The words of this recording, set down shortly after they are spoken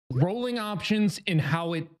rolling options and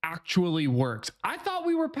how it actually works. I thought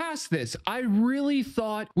we were past this. I really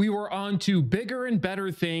thought we were on to bigger and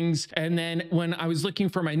better things. And then when I was looking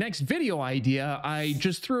for my next video idea, I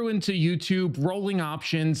just threw into YouTube rolling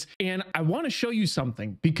options, and I want to show you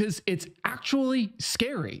something because it's actually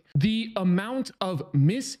scary. The amount of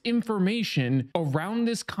misinformation around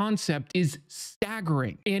this concept is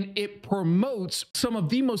staggering, and it promotes some of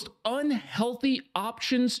the most unhealthy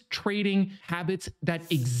options trading habits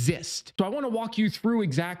that exist. So I want to walk you through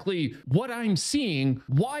exactly what I'm seeing,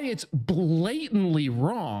 why it's blatantly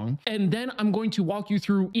wrong, and then I'm going to walk you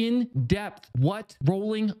through in depth what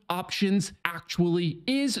rolling options actually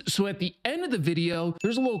is. So at the end of the video,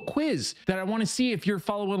 there's a little quiz that I want to see if you're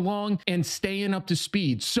following along and staying up to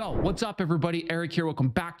speed. So what's up, everybody? Erik here. Welcome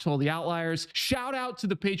back to All the Outliers. Shout out to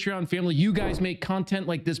the Patreon family. You guys make content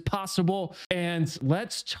like this possible. And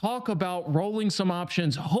let's talk about rolling some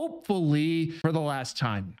options, hopefully for the last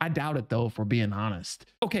time. I doubt it though, if we're being honest.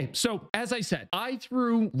 Okay, so as I said, I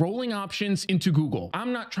threw rolling options into Google.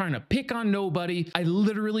 I'm not trying to pick on nobody. I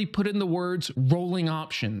literally put in the words rolling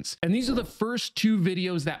options. And these are the first two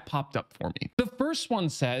videos that popped up for me. The first one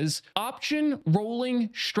says, option rolling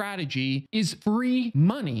strategy is free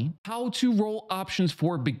money. How to roll options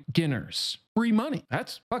for beginners. Free money.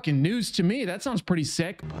 That's fucking news to me. That sounds pretty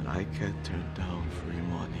sick. But I can't turn down free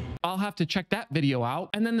money. I'll have to check that video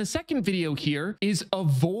out. And then the second video here is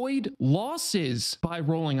avoid losses by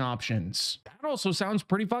rolling options. That also sounds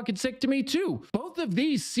pretty fucking sick to me too. Both of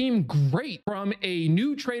these seem great from a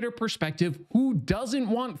new trader perspective who doesn't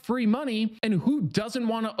want free money and who doesn't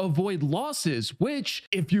want to avoid losses, which,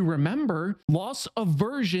 if you remember, loss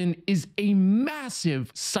aversion is a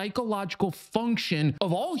massive psychological function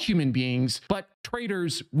of all human beings, but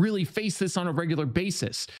traders really face this on a regular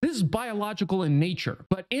basis. This is biological in nature.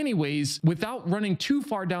 But anyways, without running too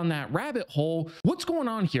far down that rabbit hole, what's going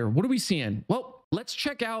on here? What are we seeing? Well, let's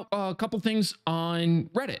check out a couple things on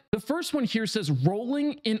Reddit. The first one here says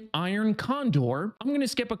rolling in iron condor. I'm going to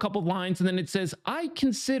skip a couple lines, and then it says, I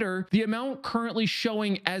consider the amount currently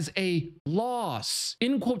showing as a loss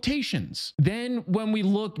in quotations. Then when we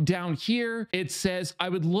look down here, it says, I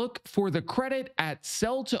would look for the credit at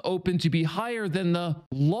sell to open to be higher than the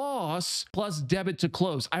loss plus debit to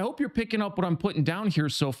close. I hope you're picking up what I'm putting down here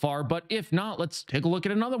so far, but if not, let's take a look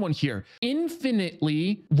at another one here.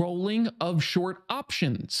 Infinitely rolling of short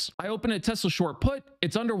options. I open a Tesla short put,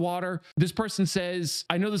 it's underwater. This person says,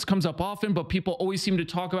 I know this comes up often, but people always seem to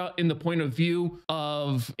talk about in the point of view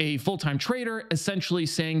of a full-time trader, essentially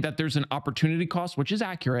saying that there's an opportunity cost, which is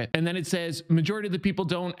accurate. And then it says, majority of the people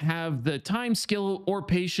don't have the time, skill, or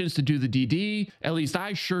patience to do the DD. At least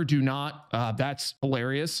I sure do not. That's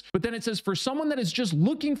hilarious. But then it says, for someone that is just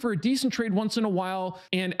looking for a decent trade once in a while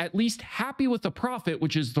and at least happy with the profit,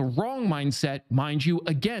 which is the wrong mindset, mind you,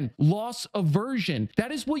 again, loss aversion.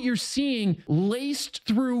 That is what you're seeing laced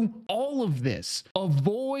through all of this.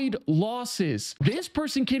 Avoid losses. This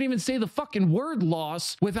person can't even say the fucking word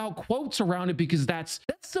loss without quotes around it because that's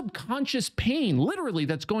subconscious pain, literally,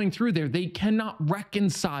 that's going through there. They cannot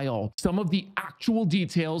reconcile some of the actual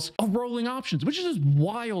details of rolling options, which is just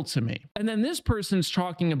wild to me. And then this person's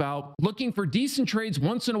talking about looking for decent trades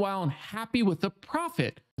once in a while and happy with the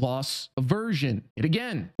profit. Loss aversion. And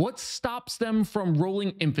again, what stops them from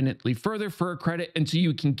rolling infinitely further for a credit until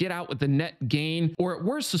you can get out with a net gain or at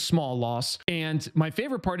worst a small loss? And my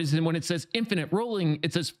favorite part is when it says infinite rolling,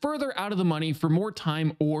 it says further out of the money for more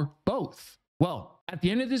time or both. Well, at the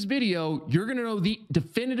end of this video, you're going to know the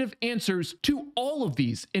definitive answers to all of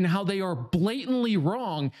these and how they are blatantly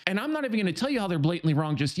wrong. And I'm not even going to tell you how they're blatantly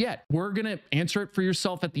wrong just yet. We're going to answer it for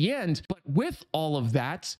yourself at the end. But with all of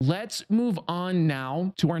that, let's move on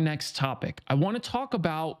now to our next topic. I want to talk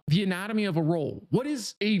about the anatomy of a roll. What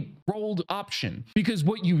is a rolled option? Because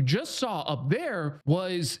what you just saw up there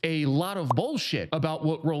was a lot of bullshit about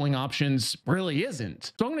what rolling options really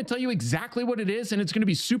isn't. So I'm going to tell you exactly what it is, and it's going to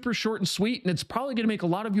be super short and sweet, and it's probably going to make a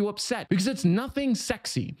lot of you upset because it's nothing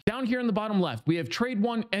sexy. Down here in the bottom left, we have trade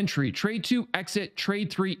 1 entry, trade 2 exit,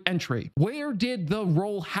 trade 3 entry. Where did the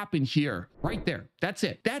roll happen here? Right there. That's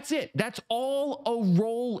it. That's it. That's all a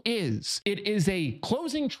roll is. It is a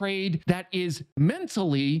closing trade that is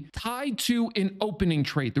mentally tied to an opening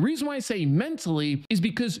trade. The reason why I say mentally is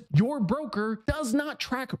because your broker does not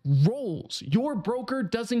track rolls. Your broker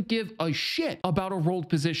doesn't give a shit about a rolled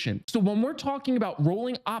position. So when we're talking about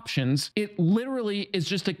rolling options, it literally literally is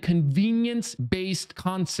just a convenience-based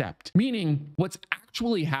concept, meaning what's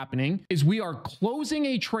actually happening is we are closing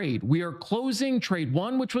a trade. We are closing trade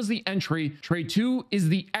 1, which was the entry. Trade 2 is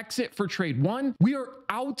the exit for trade 1. We are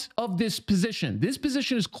out of this position. This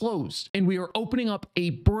position is closed and we are opening up a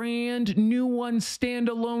brand new one,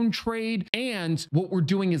 standalone trade. And what we're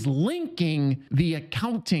doing is linking the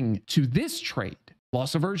accounting to this trade.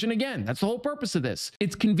 Loss aversion again. That's the whole purpose of this.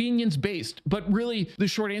 It's convenience based, but really the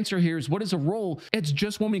short answer here is what is a roll? It's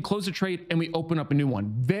just when we close a trade and we open up a new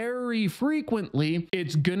one. Very frequently,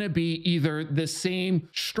 it's gonna be either the same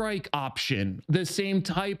strike option, the same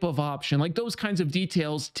type of option, like those kinds of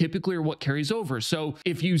details typically are what carries over. So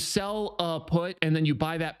if you sell a put and then you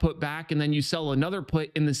buy that put back and then you sell another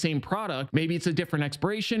put in the same product, maybe it's a different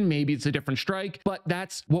expiration, maybe it's a different strike, but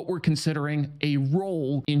that's what we're considering a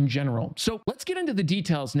roll in general. So let's get into the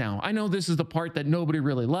details now. I know this is the part that nobody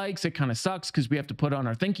really likes. It kind of sucks because we have to put on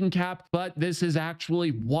our thinking cap, but this is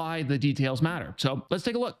actually why the details matter. So let's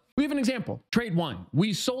take a look. We have an example. Trade 1.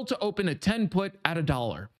 We sold to open a 10 put at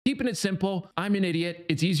 $1. Keeping it simple, I'm an idiot.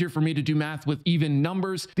 It's easier for me to do math with even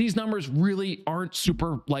numbers. These numbers really aren't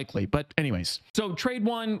super likely, but anyways. So trade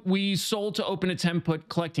 1, we sold to open a 10 put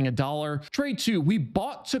collecting $1. Trade 2, we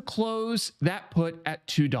bought to close that put at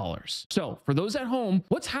 $2. So for those at home,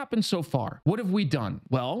 what's happened so far? What have we done?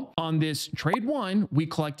 Well, on this trade 1, we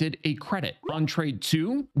collected a credit. On trade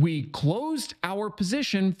 2, we closed our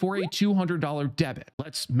position for a $200 debit.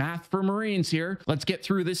 Let's math for Marines here. Let's get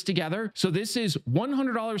through this together. So this is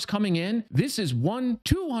 $100 coming in. This is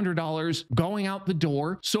 $200 going out the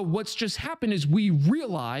door. So what's just happened is we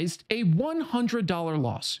realized a $100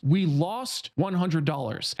 loss. We lost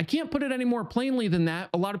 $100. I can't put it any more plainly than that.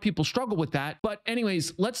 A lot of people struggle with that. But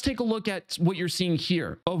anyways, let's take a look at what you're seeing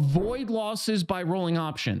here. Avoid losses by rolling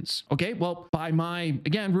options. Okay, well, by my,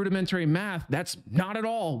 again, rudimentary math, that's not at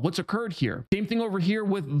all what's occurred here. Same thing over here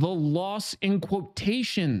with the loss in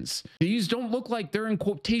quotations. These don't look like they're in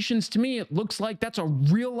quotations to me. It looks like that's a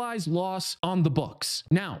realized loss on the books.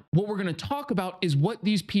 Now, what we're going to talk about is what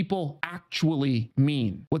these people actually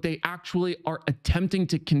mean, what they actually are attempting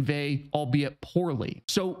to convey, albeit poorly.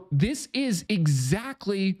 So this is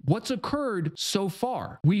exactly what's occurred so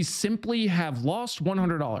far. We simply have lost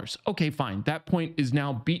 $100. Okay, fine. That point is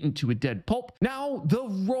now beaten to a dead pulp. Now the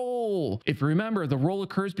roll. If you remember, the roll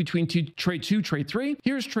occurs between trade 2, trade 3.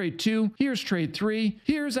 Here's trade 2. Here's trade 3.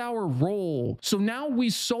 Here's our roll. So now we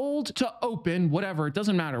sold to open, whatever, it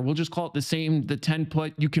doesn't matter. We'll just call it the same, the 10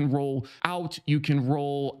 put. You can roll out, you can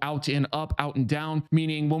roll out and up, out and down,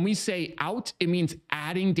 meaning when we say out, it means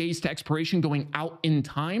adding days to expiration, going out in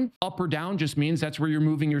time. Up or down just means that's where you're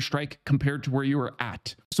moving your strike compared to where you were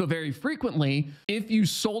at. So very frequently, if you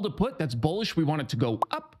sold a put that's bullish, we want it to go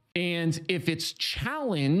up. And if it's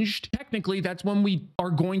challenged, technically that's when we are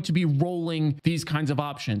going to be rolling these kinds of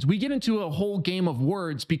options. We get into a whole game of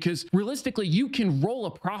words because realistically you can roll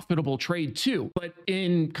a profitable trade too, but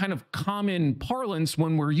in kind of common parlance,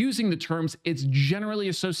 when we're using the terms, it's generally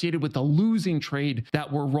associated with a losing trade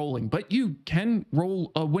that we're rolling, but you can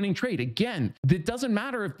roll a winning trade. Again, it doesn't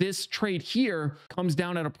matter if this trade here comes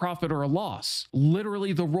down at a profit or a loss.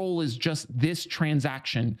 Literally the roll is just this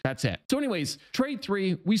transaction. That's it. So anyways, trade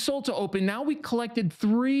 3, we sold to open. Now we collected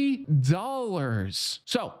 $3.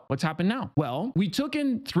 So what's happened now? Well, we took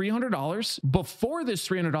in $300. Before this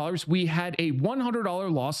 $300, we had a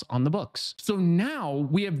 $100 loss on the books. So now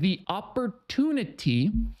we have the opportunity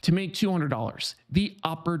to make $200. The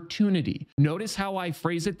opportunity. Notice how I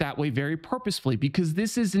phrase it that way very purposefully, because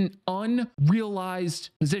this is an unrealized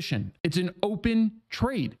position. It's an open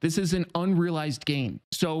trade. This is an unrealized gain.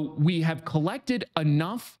 So we have collected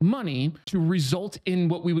enough money to result in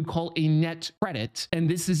what we would call a net credit. And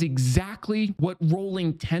this is exactly what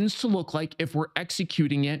rolling tends to look like if we're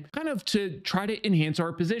executing it, kind of to try to enhance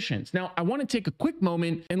our positions. Now, I want to take a quick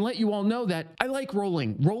moment and let you all know that I like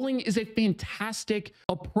rolling. Rolling is a fantastic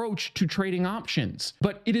approach to trading options,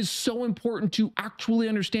 but it is so important to actually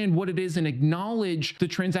understand what it is and acknowledge the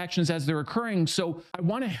transactions as they're occurring. So I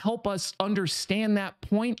want to help us understand that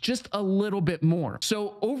point just a little bit more.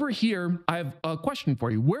 So over here, I have a question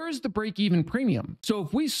for you. Where is the break-even premium? So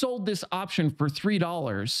if we sold this option for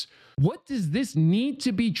 $3, what does this need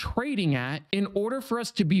to be trading at in order for us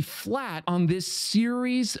to be flat on this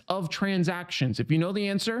series of transactions? If you know the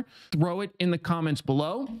answer, throw it in the comments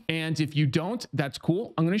below. And if you don't, that's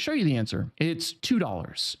cool. I'm going to show you the answer. It's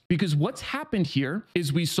 $2. Because what's happened here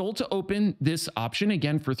is we sold to open this option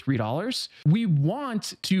again for $3. We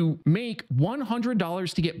want to make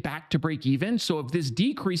 $100 to get back to break even. So if this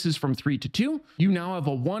decreases from 3 to 2, you now have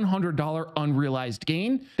a $100 unrealized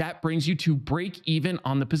gain. That brings you to break even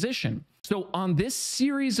on the position. So on this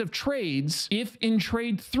series of trades, if in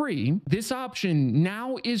trade 3, this option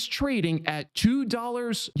now is trading at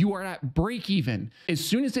 $2, you are at break even. As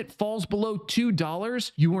soon as it falls below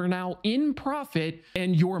 $2, you are now in profit,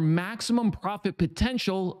 and your maximum profit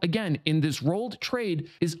potential, again, in this rolled trade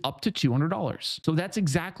is up to $200. So that's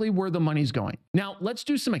exactly where the money's going. Now, let's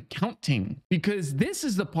do some accounting, because this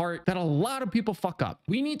is the part that a lot of people fuck up.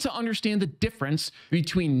 We need to understand the difference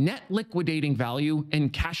between net liquidating value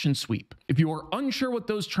and cash and sweep. If you are unsure what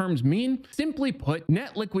those terms mean, simply put,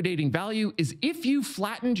 net liquidating value is if you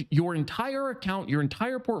flattened your entire account, your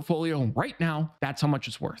entire portfolio right now, that's how much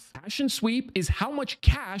it's worth. Cash and sweep is how much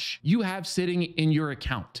cash you have sitting in your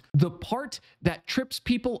account. The part that trips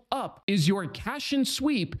people up is your cash and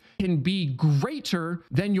sweep can be greater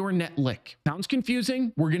than your net lick. Sounds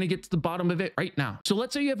confusing? We're going to get to the bottom of it right now. So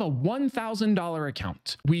let's say you have a $1,000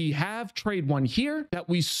 account. We have trade 1 here that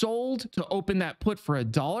we sold to open that put for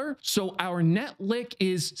 $1. So our net lick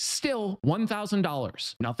is still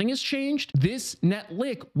 $1,000. Nothing has changed. This net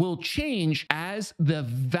lick will change as the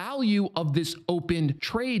value of this opened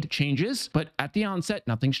trade changes, but at the onset,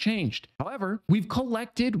 nothing's changed. However, we've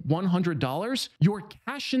collected $100. Your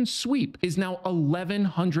cash and sweep is now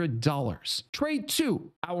 $1,100. Trade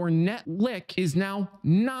 2, our net lick is now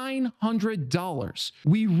 $900.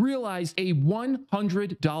 We realized a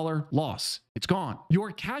 $100 loss. It's gone.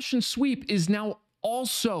 Your cash and sweep is now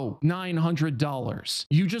also $900.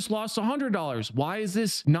 You just lost $100. Why is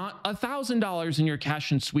this not $1,000 in your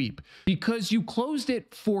cash and sweep? Because you closed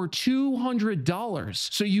it for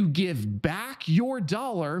 $200. So you give back your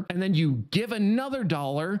dollar and then you give another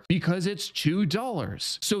dollar because it's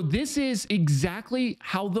 $2. So this is exactly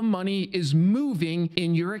how the money is moving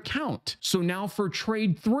in your account. So now for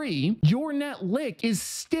trade 3, your net lick is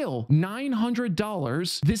still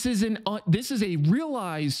 $900. This is a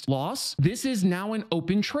realized loss. This is now an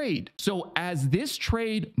open trade. So as this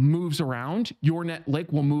trade moves around, your net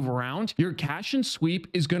lick will move around. Your cash and sweep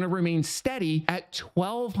is going to remain steady at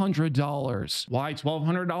 $1,200. Why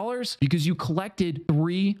 $1,200? Because you collected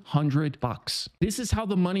 $300. This is how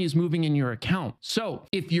the money is moving in your account. So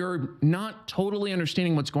if you're not totally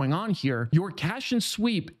understanding what's going on here, your cash and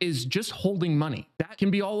sweep is just holding money. That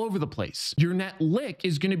can be all over the place. Your net lick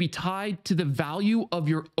is going to be tied to the value of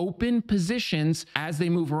your open positions as they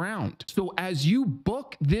move around. So as you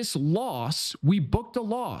book this loss, we booked a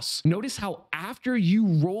loss. Notice how after you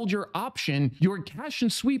rolled your option, your cash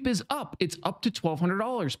and sweep is up. It's up to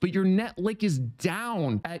 $1,200, but your net lick is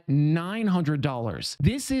down at $900.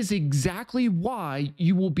 This is exactly why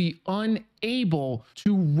you will be unable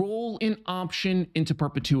to roll an option into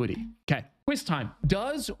perpetuity. Okay, quiz time.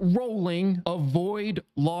 Does rolling avoid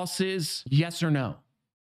losses? Yes or no?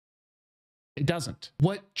 It doesn't.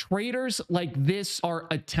 What traders like this are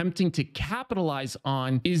attempting to capitalize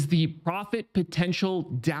on is the profit potential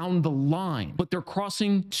down the line, but they're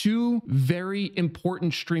crossing 2 very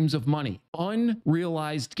important streams of money: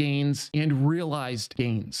 unrealized gains and realized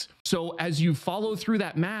gains. So as you follow through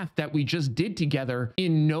that math that we just did together,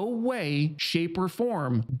 in no way, shape, or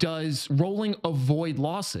form does rolling avoid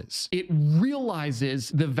losses. It realizes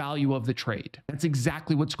the value of the trade. That's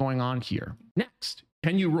exactly what's going on here. Next,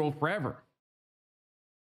 can you roll forever?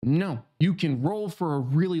 No, you can roll for a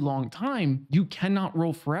really long time. You cannot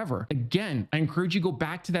roll forever. Again, I encourage you to go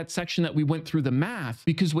back to that section that we went through the math,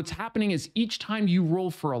 because what's happening is each time you roll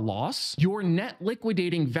for a loss, your net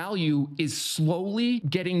liquidating value is slowly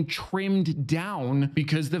getting trimmed down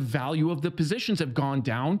because the value of the positions have gone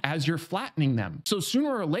down as you're flattening them. So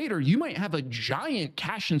sooner or later, you might have a giant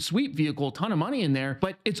cash and sweep vehicle, a ton of money in there,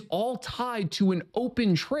 but it's all tied to an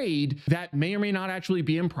open trade that may or may not actually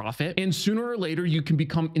be in profit. And sooner or later, you can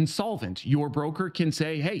become insolvent. Your broker can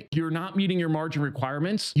say, hey, you're not meeting your margin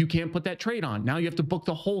requirements. You can't put that trade on. Now you have to book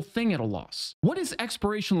the whole thing at a loss. What is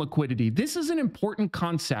expiration liquidity? This is an important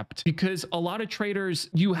concept because a lot of traders,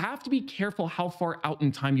 you have to be careful how far out in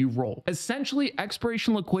time you roll. Essentially,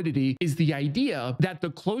 expiration liquidity is the idea that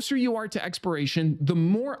the closer you are to expiration, the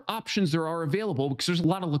more options there are available because there's a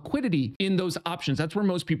lot of liquidity in those options. That's where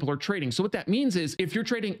most people are trading. So what that means is if you're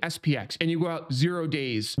trading SPX and you go out 0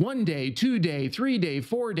 days, 1 day, 2 day, 3 day,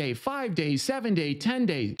 4 day, 5 days, 7 day, 10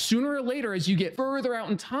 days. Sooner or later, as you get further out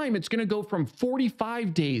in time, it's going to go from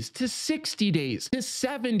 45 days to 60 days to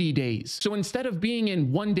 70 days. So instead of being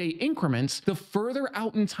in 1 day increments, the further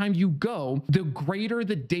out in time you go, the greater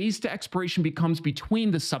the days to expiration becomes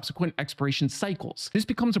between the subsequent expiration cycles. This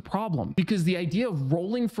becomes a problem because the idea of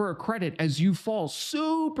rolling for a credit as you fall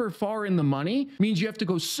super far in the money means you have to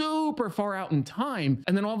go super far out in time.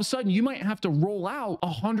 And then all of a sudden you might have to roll out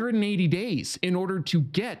 180 days in order to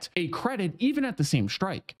get a credit even at the same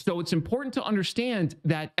strike. So it's important to understand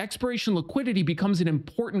that expiration liquidity becomes an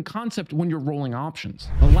important concept when you're rolling options.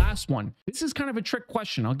 The last one, this is kind of a trick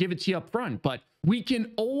question. I'll give it to you up front, but we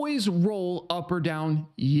can always roll up or down,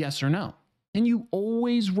 yes or no. And you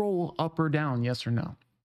always roll up or down, yes or no?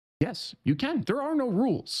 Yes, you can. There are no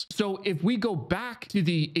rules. So if we go back to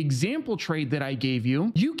the example trade that I gave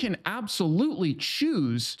you, you can absolutely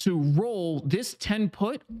choose to roll this 10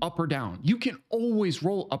 put up or down. You can always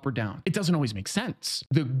roll up or down. It doesn't always make sense.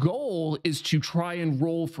 The goal is to try and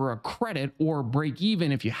roll for a credit or break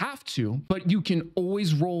even if you have to, but you can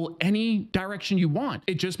always roll any direction you want.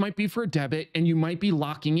 It just might be for a debit, and you might be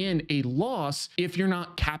locking in a loss if you're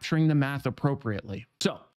not capturing the math appropriately.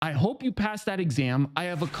 So I hope you passed that exam. I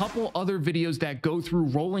have a couple other videos that go through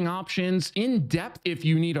rolling options in depth if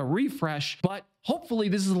you need a refresh, but hopefully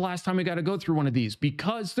this is the last time we got to go through one of these,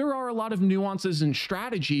 because there are a lot of nuances in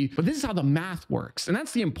strategy, but this is how the math works. And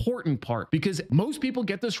that's the important part, because most people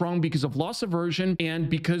get this wrong because of loss aversion and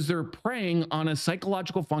because they're preying on a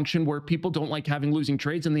psychological function where people don't like having losing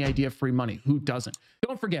trades and the idea of free money. Who doesn't?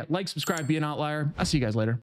 Don't forget, like, subscribe, be an outlier. I'll see you guys later.